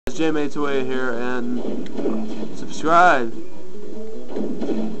J8 here, and subscribe.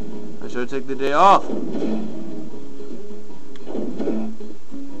 I should take the day off.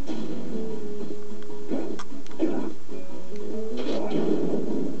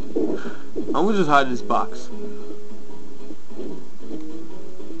 I'm gonna just hide this box.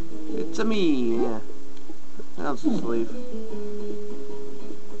 It's a me. Yeah. I'll just leave.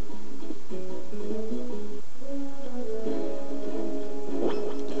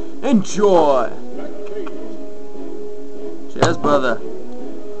 Enjoy! Cheers, brother.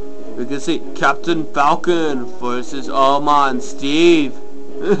 We can see Captain Falcon versus Olimar and Steve.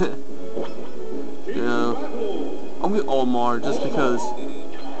 You know, I'll be Olimar just because.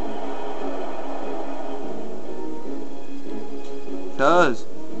 Because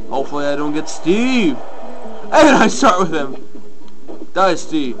hopefully I don't get Steve. And I start with him. Die,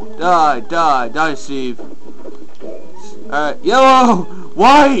 Steve. Die, Steve. Alright, yellow,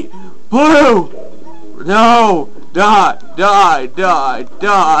 white, blue. No, die.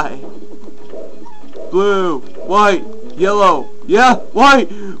 Blue, white, yellow. Yeah, white,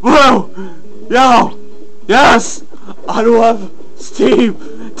 blue, yellow. Yes, I don't have Steve.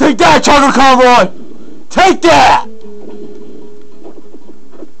 Take that, Chocolate Convoy. Take that.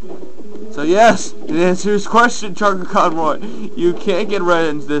 So yes, to answer his question, Chocolate Convoy, you can't get red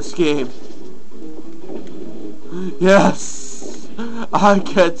in this game. Yes, I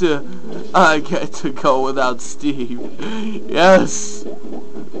get to go without Steve. Yes,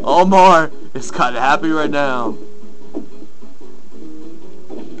 Olimar is kind of happy right now.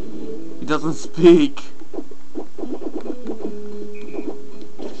 He doesn't speak.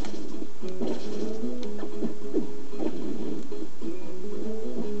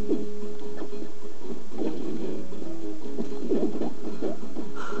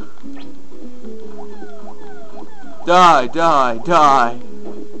 Die.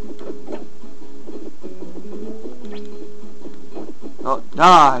 Oh,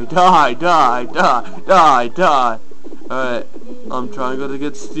 die. Alright, I'm trying to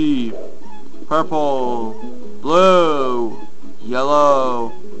get Steve. Purple, blue, yellow,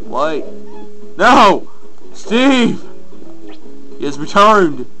 white. No! Steve! He has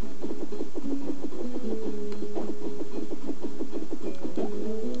returned.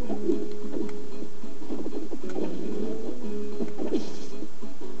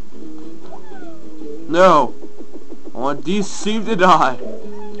 No! I want Steve to die.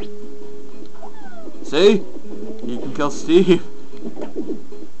 See? You can kill Steve.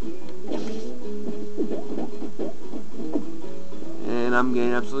 And I'm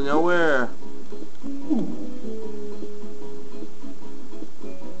getting absolutely nowhere.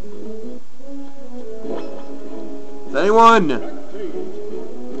 Is anyone?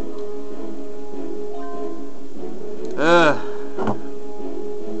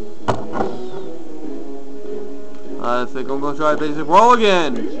 I think I'm gonna try basic brawl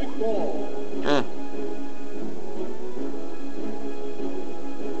again.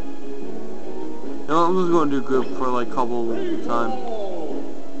 No, I'm just gonna do group for like a couple times.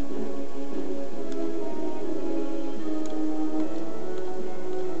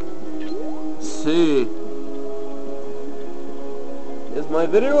 See, is my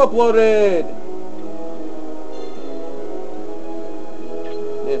video uploaded?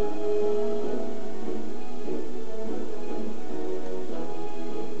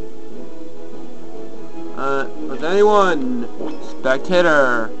 With anyone?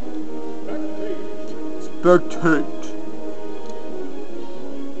 Spectator. Spectate.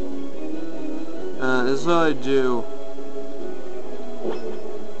 This is what I do.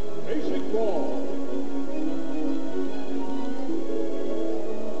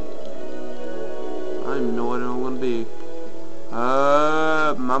 I don't even know what I'm gonna be.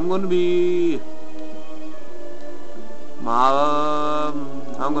 I'm gonna be.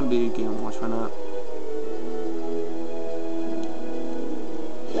 I'm gonna be Game Watch. Why not?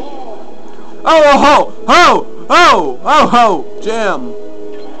 Oh, Jamm.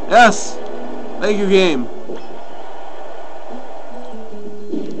 Yes. Thank you, game.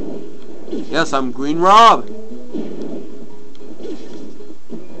 Yes, I'm Green Rob.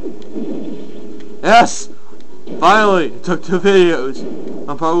 Yes. Finally, it took 2 videos.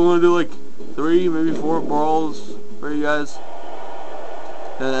 I'm probably gonna do like 3, maybe 4 brawls for you guys.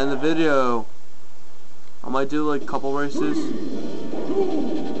 And end the video. I might do like a couple races. 3,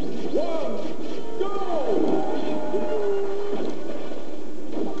 2, 1, go!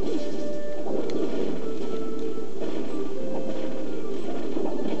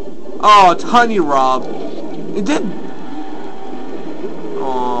 Oh, Tiny Rob. It did.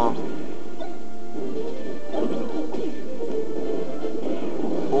 Oh.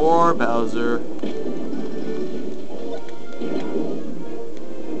 for Bowser.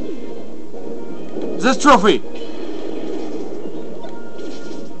 Is this trophy?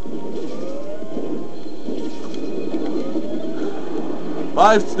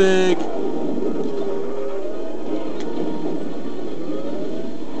 Bye, Snake.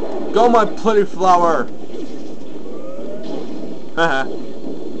 Go, my pretty flower. Haha.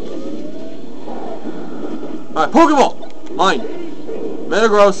 Alright, Pokeball! Mine.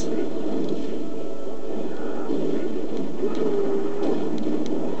 Metagross.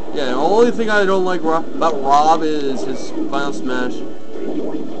 Yeah, the only thing I don't like about Rob is his Final Smash.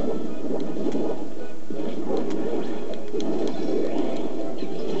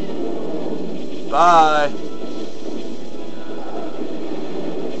 Bye.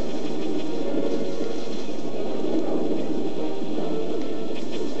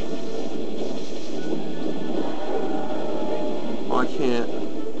 I can't.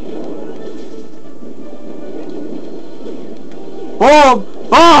 Boom!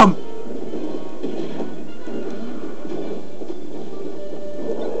 Boom!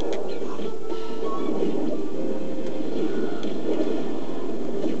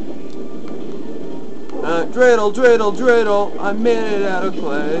 Dreidel, dreidel, dreidel, I made it out of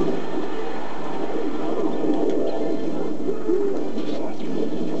clay.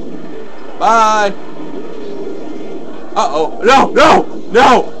 Bye! Uh-oh. No! No!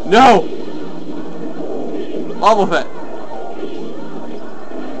 No! No! Bubble Pet.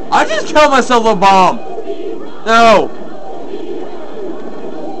 I just killed myself with a bomb! No!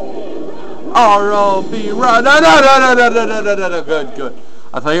 R.O.B. Run! No, no, no, no, no, no, no, no, no, no, good, good.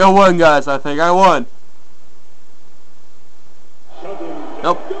 I think I won, guys. I think I won.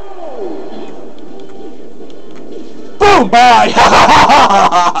 Nope. Boom! Bye!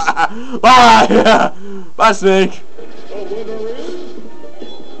 Bye! Bye, Snake.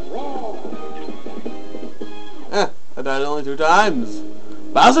 I died only 2 times.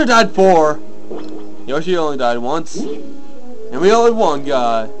 Bowser died 4. Yoshi only died once. And we only one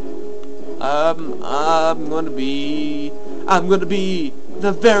guy. I'm gonna be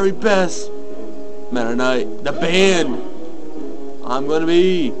the very best Meta Knight. The band. I'm gonna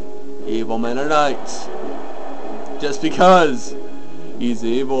be Evil Meta Knight. Just because he's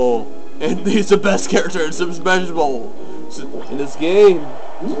evil and he's the best character in Super Smash Bros in this game.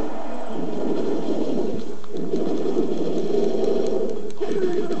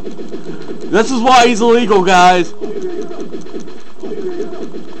 This is why he's illegal, guys.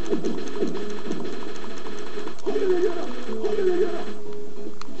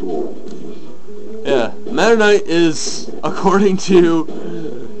 Yeah, Meta Knight is, according to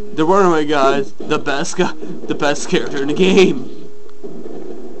the runaway guys, the best character in the game.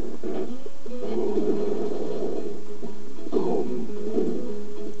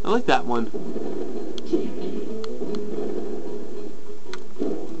 I like that one.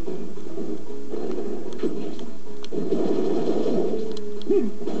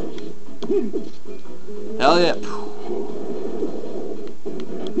 Hell yeah.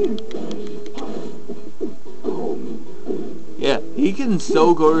 Yeah, he can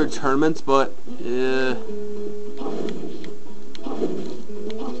still go to tournaments, but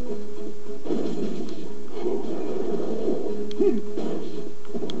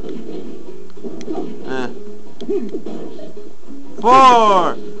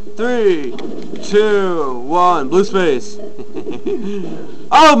Four, 3, 2, 1, blue space.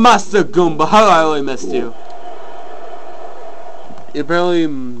 Oh, Master Goomba, how I really missed you. Apparently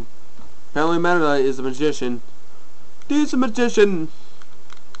Meta Knight is a magician. He's a magician.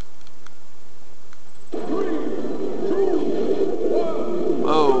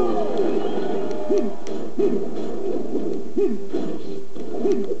 Oh.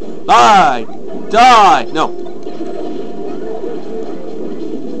 Die! Die! No.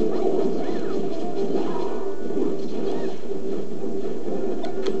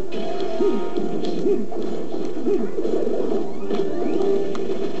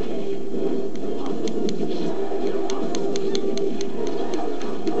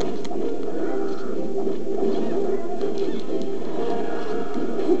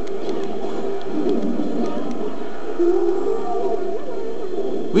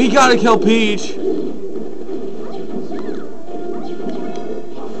 We gotta kill Peach!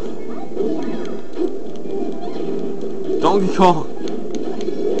 Donkey Kong!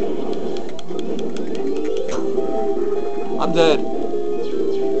 I'm dead.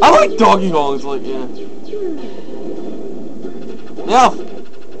 I like Donkey Kong, it's like, yeah. Yeah!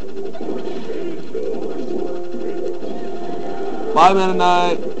 Bye, Meta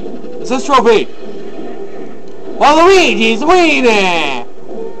Knight. It says trophy! Waluigi's winning!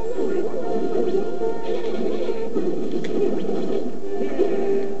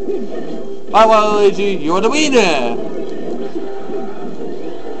 Bye, Waluigi. You're the winner.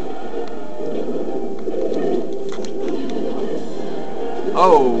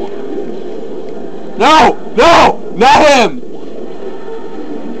 Oh. No! No! Not him!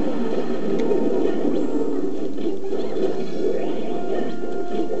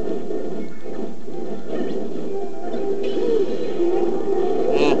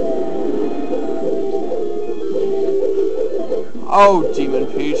 Oh, Demon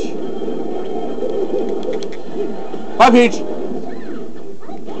Peach. Bye, Peach.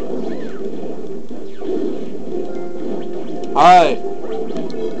 Alright.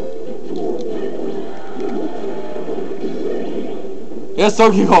 Yes,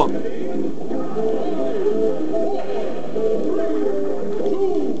 Donkey Kong.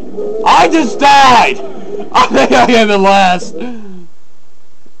 I just died! I think I am at last.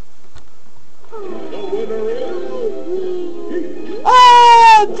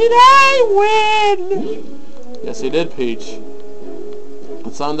 Ah, did I win? Yes, you did, Peach.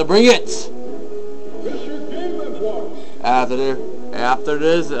 It's time to bring it. After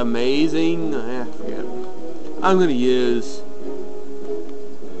this amazing, forget. I'm gonna use.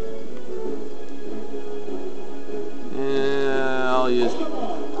 I'll use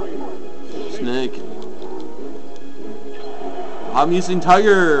Snake. I'm using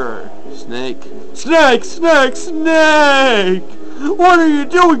Tiger. Snake. Snake! Snake! Snake! What are you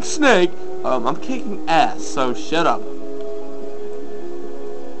doing, Snake? I'm kicking ass, so shut up.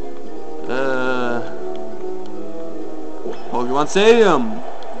 Pokemon Stadium.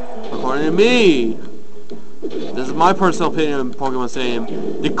 According to me, this is my personal opinion of Pokemon Stadium.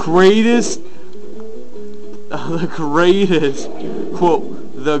 The greatest,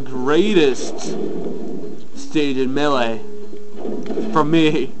 quote, the greatest stage in Melee. From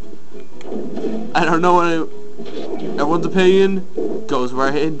me. I don't know what everyone's opinion goes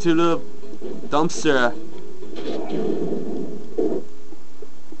right into the dumpster.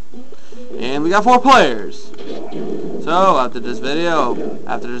 And we got 4 players. So after this video,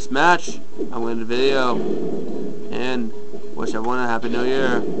 after this match, I'm going to video and wish everyone a happy new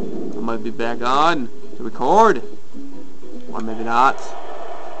year. I might be back on to record, or maybe not.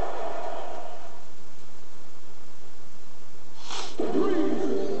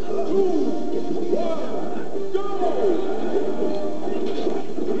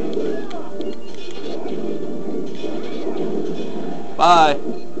 Bye.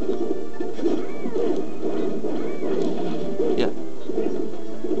 Yeah.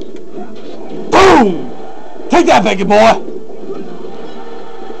 Boom! Take that, biggie boy!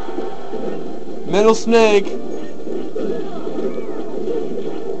 Metal Snake.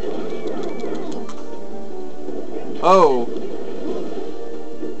 Oh.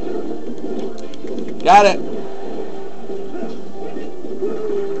 Got it.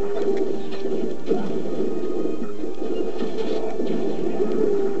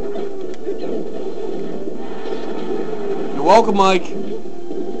 You're welcome, Mike.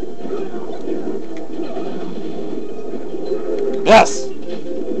 Yes.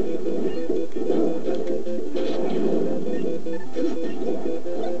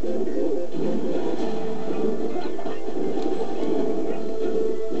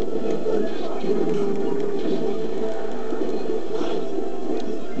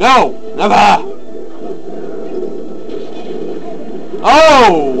 No, never.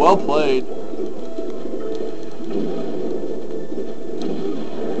 Oh, well played.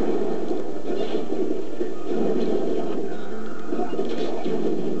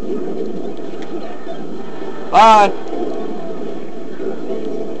 Bye.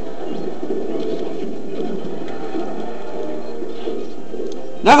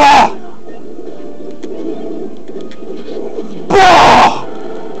 Never.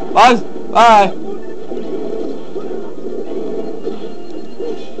 Bye. Bye.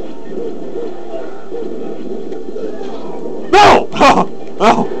 No!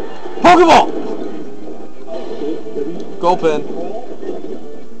 No! Pokeball! Gulpin.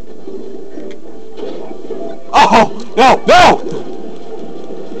 Oh! No! No!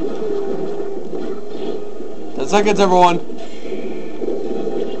 10 seconds, everyone.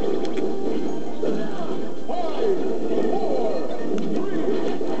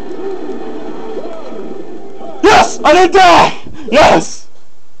 Yes! I didn't die! Yes!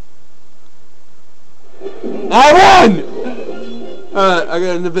 I won! Alright, I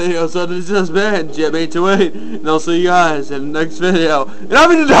got in the video, so this has been Jamm 828, and I'll see you guys in the next video. And I'm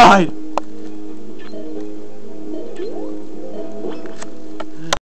gonna die!